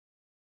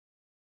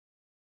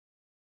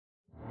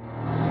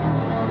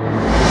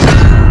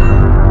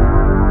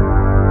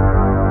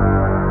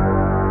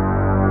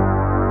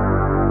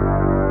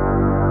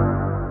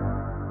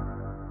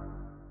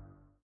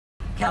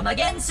Come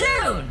again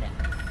soon!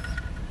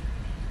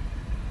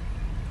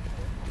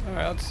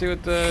 Alright, let's see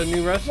what the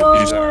new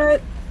recipes are.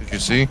 Did you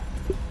see?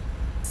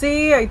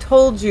 See, I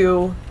told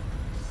you.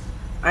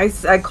 I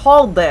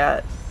called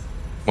that.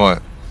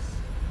 What?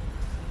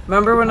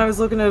 Remember when I was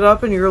looking it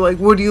up and you were like,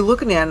 what are you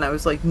looking at? And I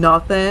was like,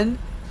 nothing.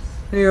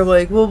 And you're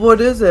like, well,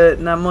 what is it?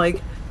 And I'm like,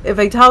 if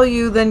I tell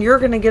you, then you're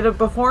going to get it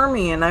before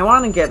me and I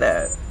want to get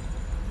it.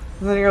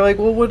 And then you're like,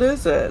 well, what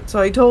is it? So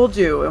I told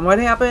you. And what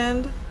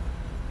happened?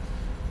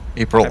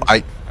 April,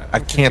 I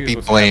can't be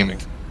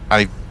blamed.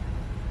 I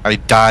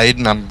died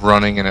and I'm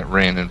running and it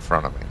ran in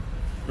front of me.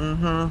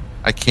 Mm-hmm.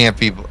 I can't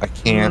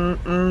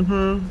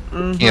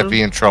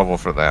be in trouble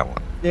for that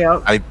one.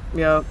 Yep.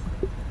 Yep.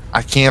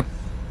 I can't.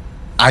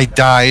 I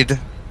died,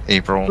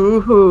 April.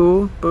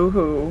 Boo-hoo.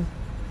 Boo-hoo.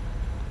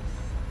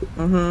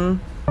 Mm-hmm.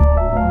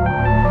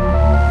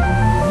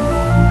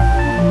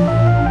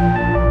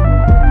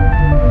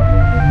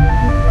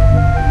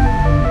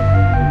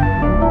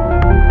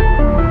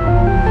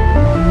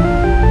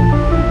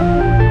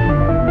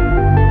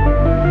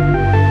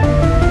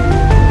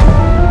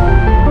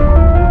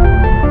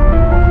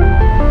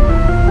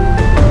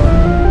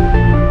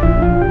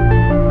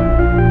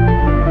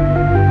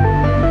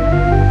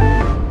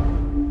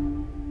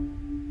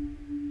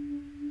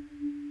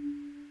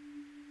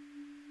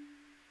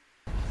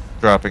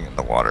 Dropping in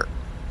the water.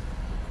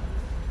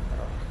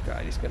 Oh,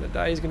 God, he's gonna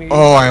die. He's gonna get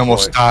I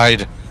almost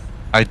died.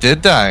 I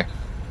did die.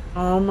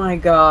 Oh my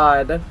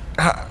god.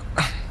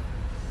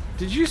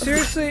 Did you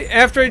seriously?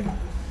 After I...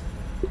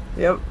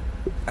 Yep.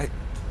 I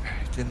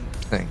didn't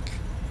think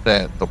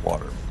that the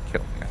water would kill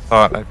me. I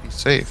thought I'd be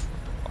safe.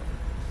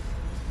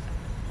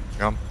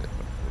 Jumped it. It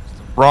was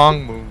the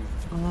wrong move.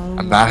 Oh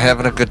I'm not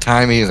having a good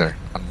time either.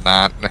 I'm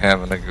not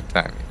having a good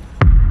time either.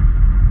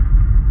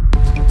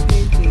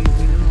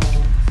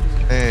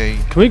 Hey.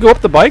 Can we go up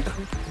the bike?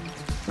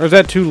 Or is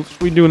that too...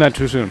 we doing that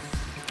too soon?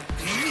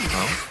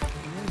 No.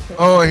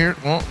 Oh, here...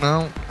 well,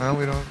 no. No,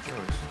 we don't have a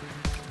choice.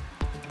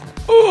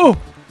 Oh!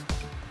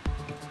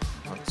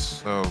 That's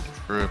so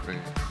trippy.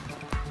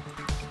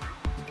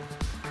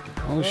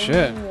 Oh,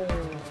 shit.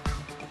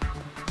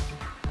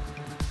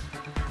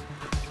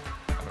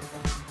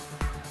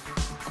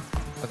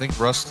 I think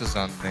rust is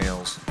on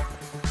nails.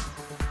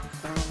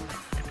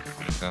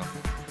 So.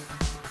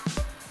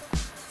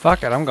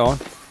 Fuck it, I'm going.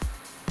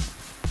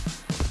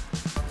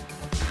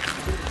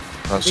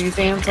 These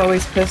ants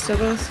always pissed at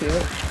us?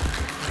 Yep.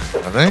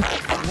 Are they?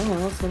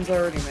 No, this one's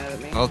already mad at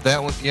me. Oh,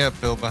 that one. Yeah,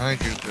 Bill,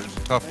 behind you. There's a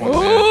tough one.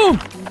 Oh!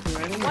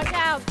 Watch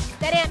out!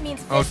 That ant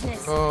means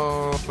business.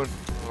 But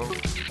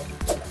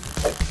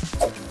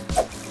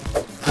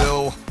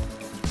Bill.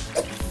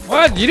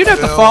 What? You didn't have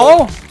to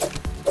follow?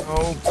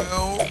 Oh,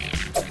 Bill.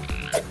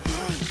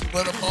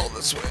 Let him all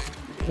this way.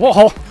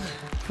 Whoa!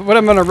 What,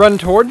 I'm gonna run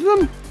towards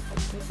them?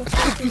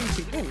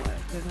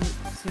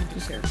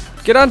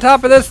 Get on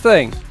top of this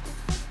thing.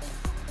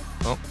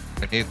 Oh,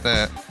 I hate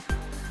that.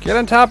 Get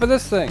on top of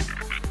this thing.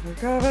 We're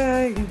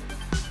coming.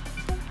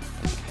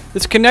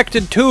 This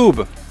connected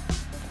tube.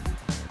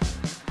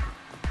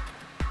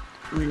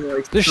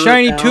 This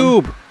shiny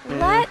tube.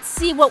 Let's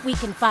see what we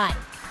can find.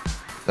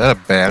 Is that a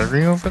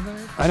battery over there?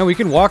 I know we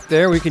can walk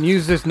there. We can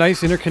use this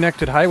nice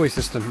interconnected highway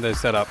system they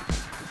set up.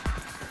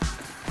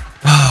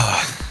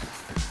 Let's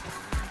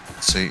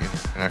see,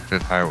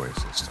 interconnected highway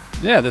system.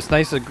 Yeah, this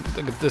nice,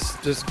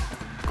 this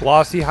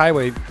glossy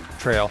highway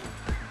trail.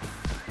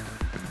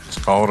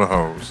 Just call it a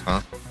hose,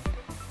 huh?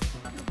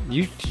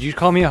 Did you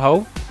call me a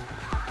hoe?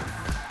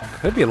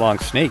 Could be a long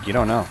snake. You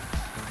don't know.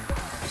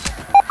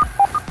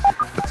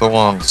 It's a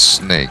long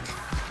snake.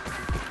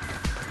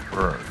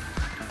 Bird.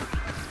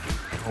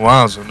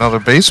 Wow, it's another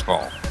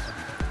baseball.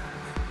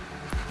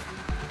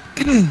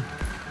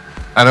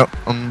 I don't.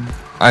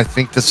 I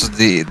think this is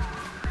the.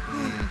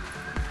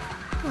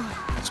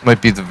 This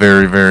might be the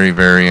very, very,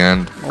 very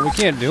end. Well, we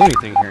can't do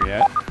anything here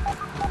yet.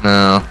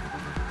 No. Oh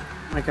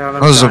my God, Oh,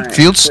 there's a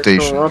field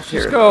station.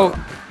 Just go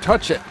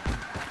touch it.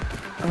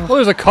 Oh,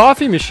 there's a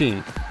coffee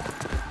machine.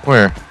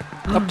 Where?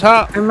 Up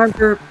top. I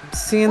remember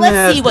seeing Let's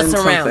that see what's in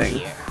around something.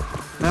 here.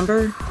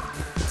 Remember?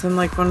 It's in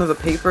like one of the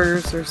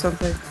papers or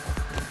something.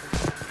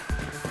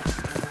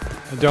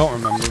 I don't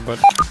remember, but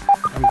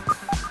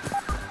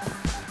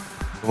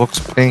It looks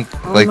pink,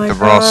 Oh like my the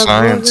raw God,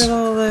 science. Look at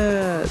all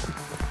that.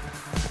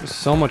 there's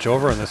so much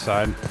over on this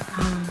side.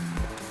 Oh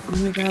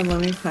my God, let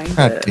me find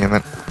God it. damn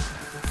it.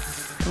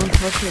 Don't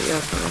touch it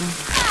yet,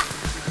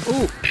 though.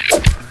 Ooh.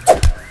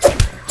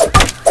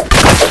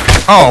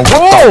 Oh,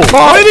 what the fuck?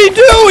 What did he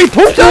do? He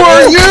pooped Who on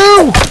are it.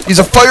 you? He's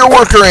a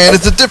fireworker ant.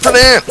 It's a different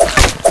ant.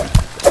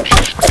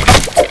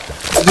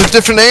 They're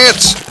different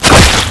ants.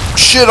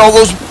 Shit, all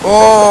those.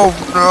 Oh,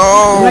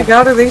 Oh my no.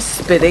 God, are they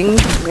spitting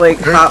like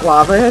hot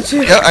lava at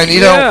you? Yeah, I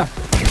need Yeah.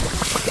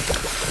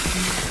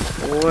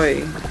 help.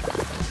 Boy.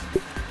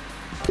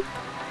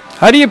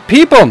 How do you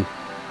peep him?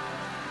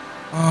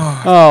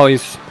 Oh,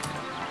 he's...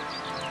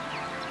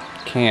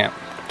 Can't.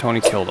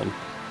 Tony killed him.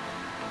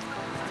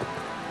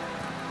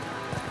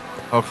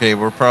 Okay,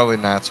 we're probably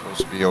not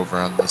supposed to be over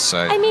on this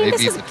side. I mean, Maybe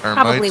this is the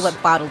termites. probably what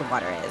bottled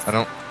water is. I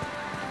don't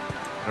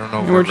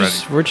know if We're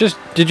ready. just.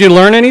 Did you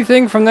learn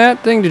anything from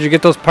that thing? Did you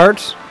get those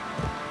parts?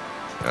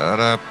 Shut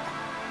up.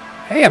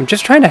 Hey, I'm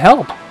just trying to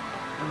help.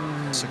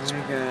 Six.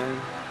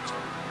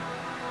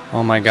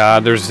 Oh my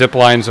God, there's zip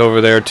lines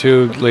over there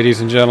too, ladies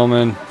and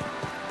gentlemen.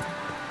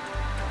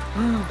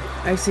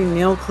 I see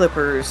nail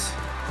clippers.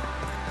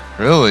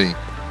 Really?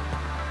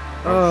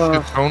 Oh.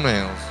 Shit,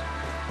 toenails.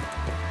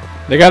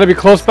 They got to be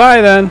close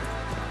by then.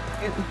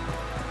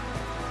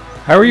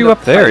 How are you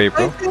up there,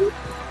 April?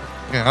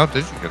 Yeah, how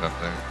did you get up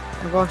there?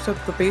 I walked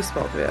up the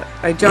baseball bat.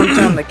 I jumped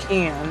on the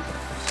can.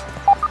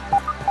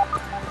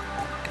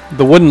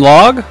 The wooden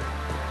log?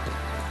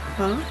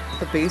 Huh?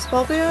 The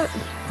baseball bat?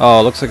 Oh,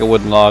 it looks like a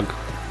wooden log.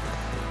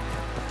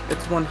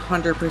 It's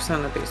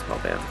 100% a baseball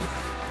bat.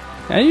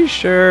 Are you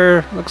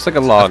sure? Looks like a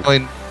log.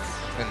 Definitely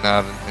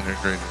not an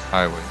integrated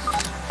highway.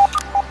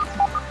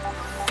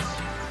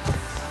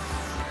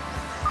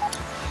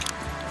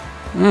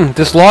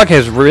 This log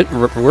has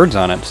words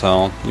on it,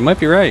 so you might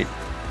be right.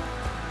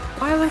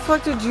 Why the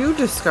fuck did you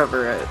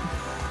discover it?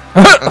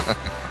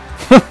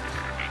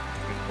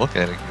 Look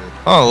at it good.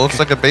 Oh, it looks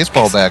like a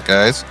baseball bat,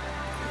 guys.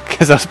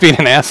 Because I was being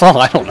an asshole?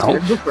 I don't know.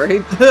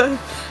 Right?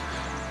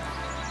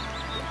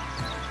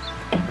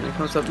 When it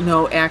comes up,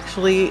 no,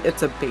 actually,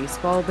 it's a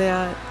baseball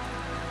bat.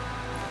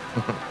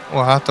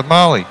 Well, hot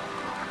tamale.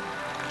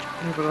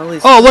 Yeah, but all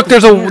these Oh, look,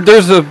 fucking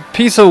there's a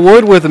piece of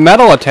wood with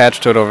metal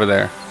attached to it over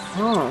there.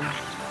 Oh,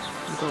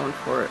 I'm going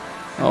for it.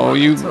 Oh,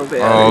 you So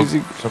bad. Oh, crazy.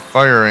 it's a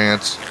fire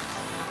ants.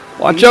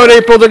 Watch out,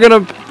 April. They're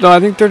gonna. No, I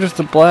think they're just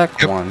the black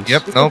Yep, ones.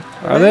 yep, nope.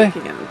 Are they?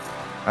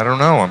 I don't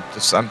know. I'm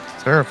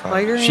terrified.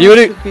 Fire She ants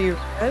would've- should be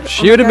red.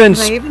 she Oh would've my been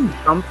God, s- Can I even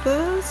jump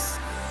this?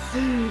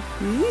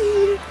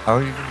 How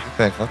are you gonna get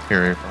back up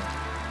here, April?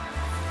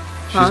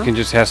 She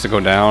just has to go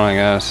down, I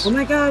guess. Oh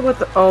my God! What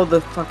the? Oh, the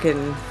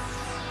fucking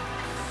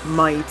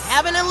mites.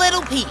 Having a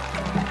little peek.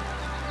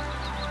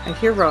 I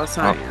hear raw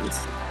science.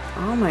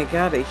 Oh my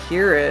God! I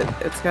hear it.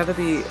 It's got to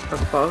be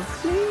above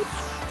me.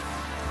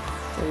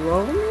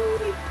 Below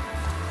me?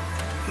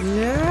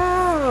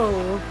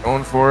 No.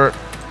 Going for it.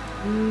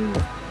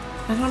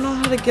 I don't know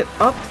how to get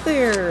up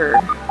there.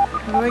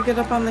 How do I get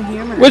up on the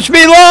hammer? Wish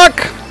me luck!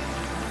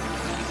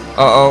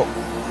 Uh-oh.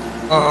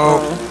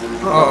 Uh-oh.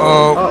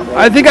 Uh-oh.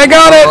 I think I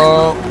got it!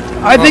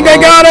 I think I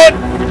got it!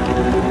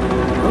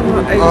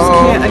 I just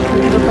can't. I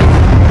can't get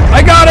up.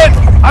 I got it!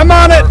 I'm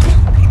on it!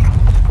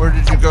 Where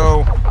did you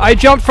go? I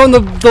jumped from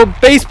the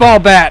baseball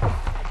bat.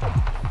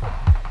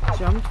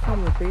 Jumped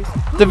from the base.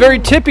 The very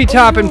tippy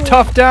top and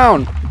tough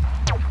down.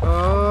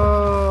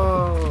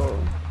 Oh.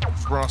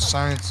 It's raw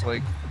science,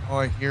 like, oh,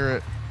 I hear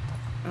it.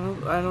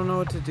 I don't know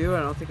what to do. I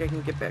don't think I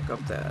can get back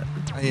up that.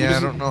 Yeah, I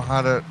don't know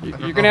how to...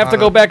 You're gonna have to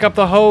go back up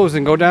the hose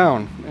and go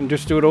down and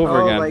just do it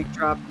over Oh, again. like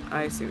drop.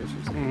 I see what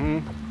you're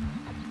saying.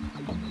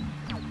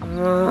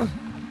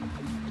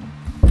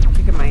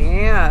 Kicking my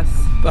ass.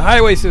 The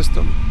highway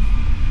system.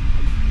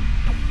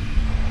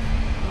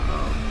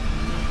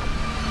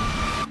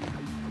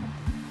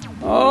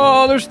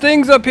 Oh, there's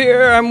things up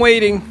here. I'm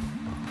waiting.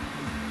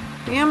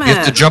 Damn it. You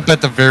have to jump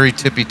at the very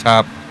tippy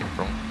top,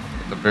 April.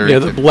 At the very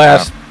The tippy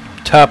last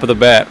top. top of the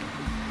bat.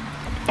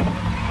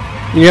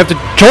 You have to.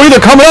 Tony, they're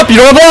coming up. You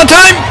don't have a lot of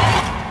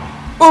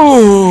time.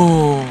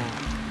 Oh!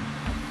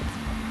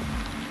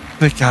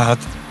 Thank God.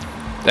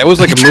 That was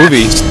like a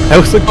movie. That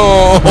was like.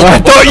 Oh! I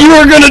thought you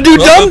were gonna do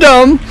Dum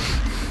Dum.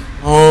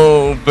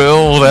 Oh,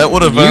 Bill, that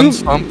would have been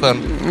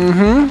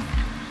something.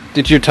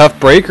 Did you tough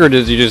break or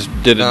did you just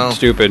did it No.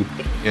 stupid?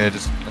 Yeah,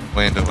 just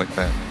landed like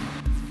that.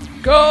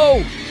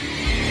 Go!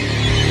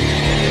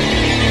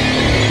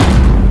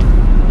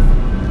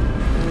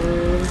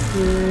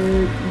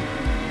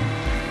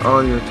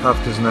 Oh, your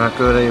tough is not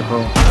good,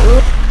 April.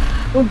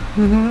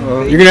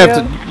 You're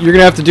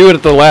gonna have to do it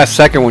at the last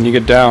second when you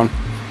get down.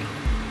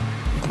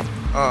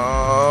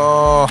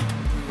 Oh!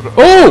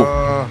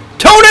 Oh!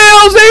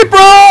 Toenails,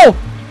 April!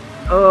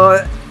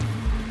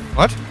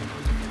 What?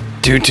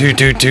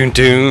 Doon.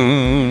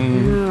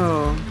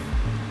 No.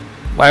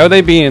 Why are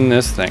they being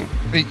this thing?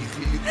 Wait,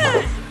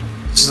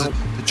 this is the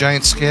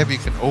giant scab you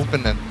can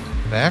open at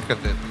the back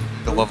of it.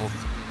 The level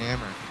 3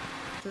 hammer.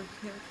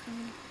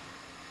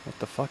 What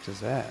the fuck is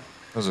that?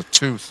 That was a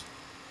tooth.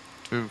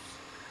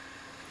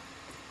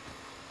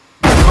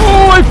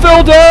 Oh, I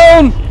fell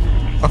down!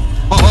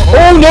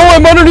 Oh no,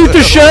 I'm underneath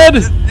the shed!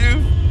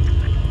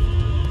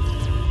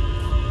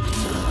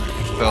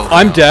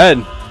 I'm dead.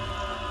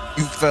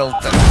 You fell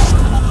down.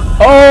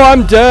 Oh,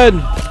 I'm dead.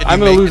 I'm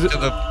gonna lose it.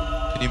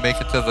 Can you make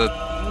it to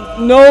the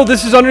No,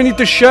 this is underneath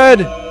the shed.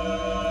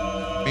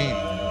 beam?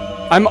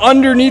 I'm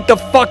underneath the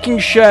fucking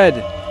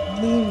shed.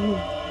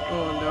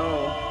 Oh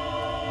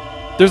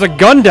no. There's a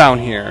gun down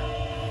here.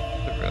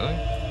 Really?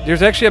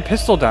 There's actually a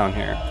pistol down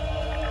here.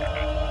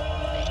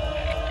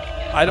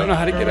 I don't know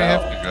how to get Where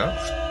out. do we have to go?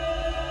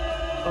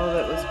 Oh,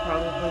 that was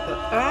probably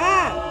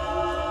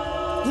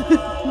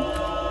the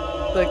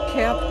the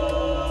cap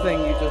thing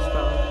you just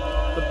found.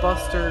 The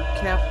Buster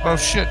cap. Oh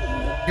shit!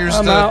 Here's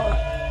I'm out.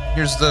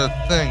 here's the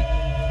thing.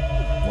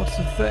 What's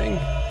the thing?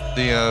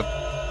 The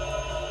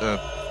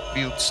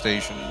field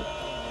station.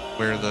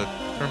 where the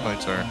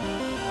termites are.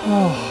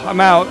 Oh,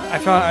 I'm out. I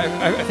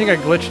think I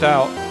glitched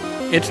out.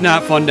 It's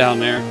not fun down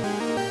there.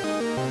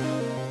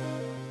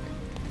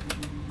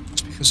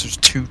 It's because there's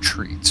 2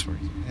 trees where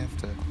you have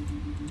to.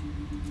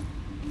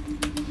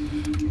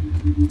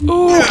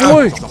 Oh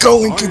boy!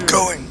 Keep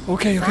going.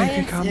 Okay,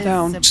 calm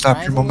down.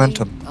 Stop your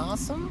momentum.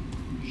 Awesome.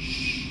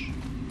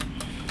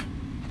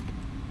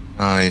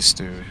 Nice,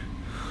 dude.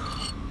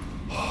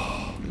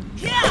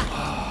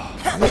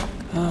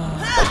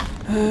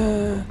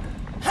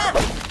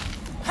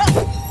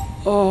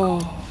 Oh,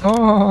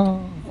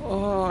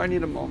 I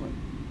need a moment.